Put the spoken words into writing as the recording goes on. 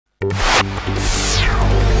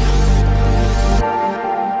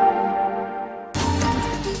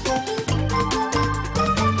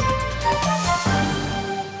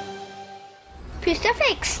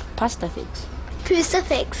Pustefix. Pustefix.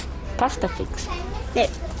 Pustefix. Pustefix. No.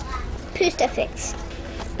 Pustefix.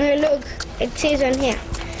 Oh, look, it says on here.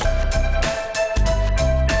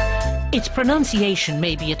 Its pronunciation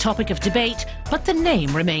may be a topic of debate, but the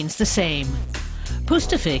name remains the same.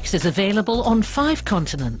 Pustefix is available on 5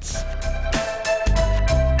 continents.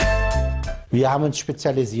 We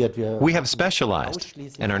have specialized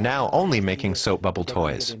and are now only making soap bubble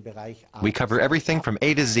toys. We cover everything from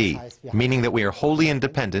A to Z, meaning that we are wholly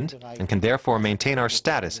independent and can therefore maintain our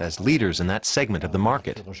status as leaders in that segment of the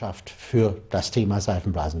market.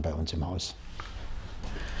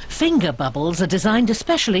 Finger bubbles are designed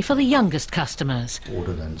especially for the youngest customers.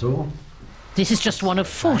 This is just one of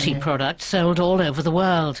 40 products sold all over the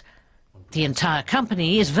world. The entire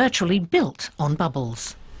company is virtually built on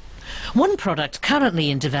bubbles. One product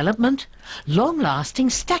currently in development, long-lasting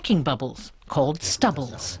stacking bubbles, called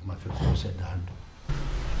stubbles.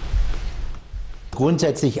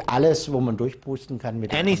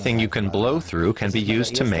 Anything you can blow through can be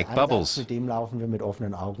used to make bubbles.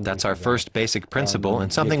 That's our first basic principle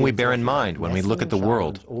and something we bear in mind when we look at the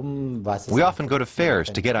world. We often go to fairs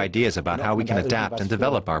to get ideas about how we can adapt and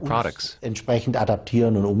develop our products.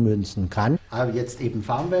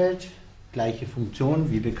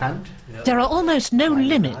 There are almost no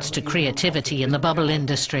limits to creativity in the bubble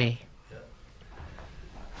industry.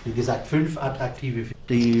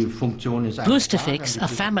 Pustefix, a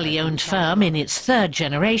family-owned firm in its 3rd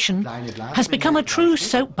generation, has become a true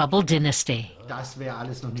soap bubble dynasty.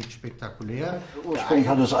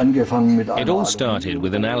 It all started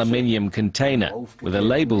with an aluminium container with a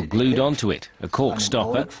label glued onto it, a cork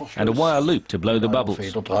stopper and a wire loop to blow the bubbles.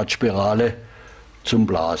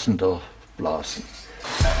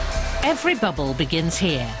 Every bubble begins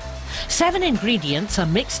here. 7 ingredients are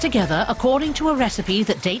mixed together according to a recipe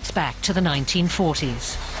that dates back to the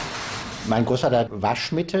 1940s.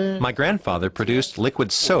 My grandfather produced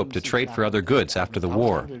liquid soap to trade for other goods after the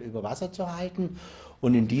war.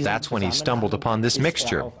 That's when he stumbled upon this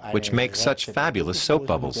mixture, which makes such fabulous soap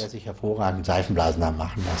bubbles.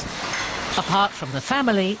 Apart from the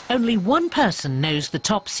family, only one person knows the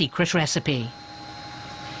top secret recipe.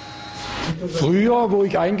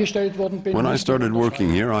 When I started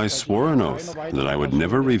working here, I swore an oath that I would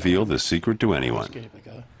never reveal the secret to anyone.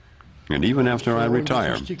 And even after I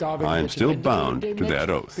retire, I am still bound to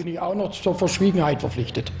that oath.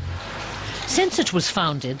 Since it was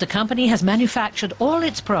founded, the company has manufactured all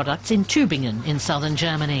its products in Tübingen in southern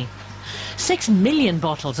Germany. 6 million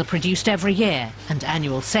bottles are produced every year, and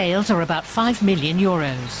annual sales are about 5 million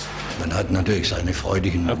euros.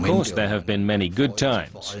 Of course, there have been many good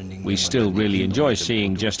times. We still really enjoy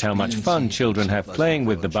seeing just how much fun children have playing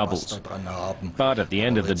with the bubbles. But at the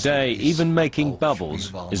end of the day, even making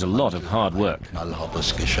bubbles is a lot of hard work.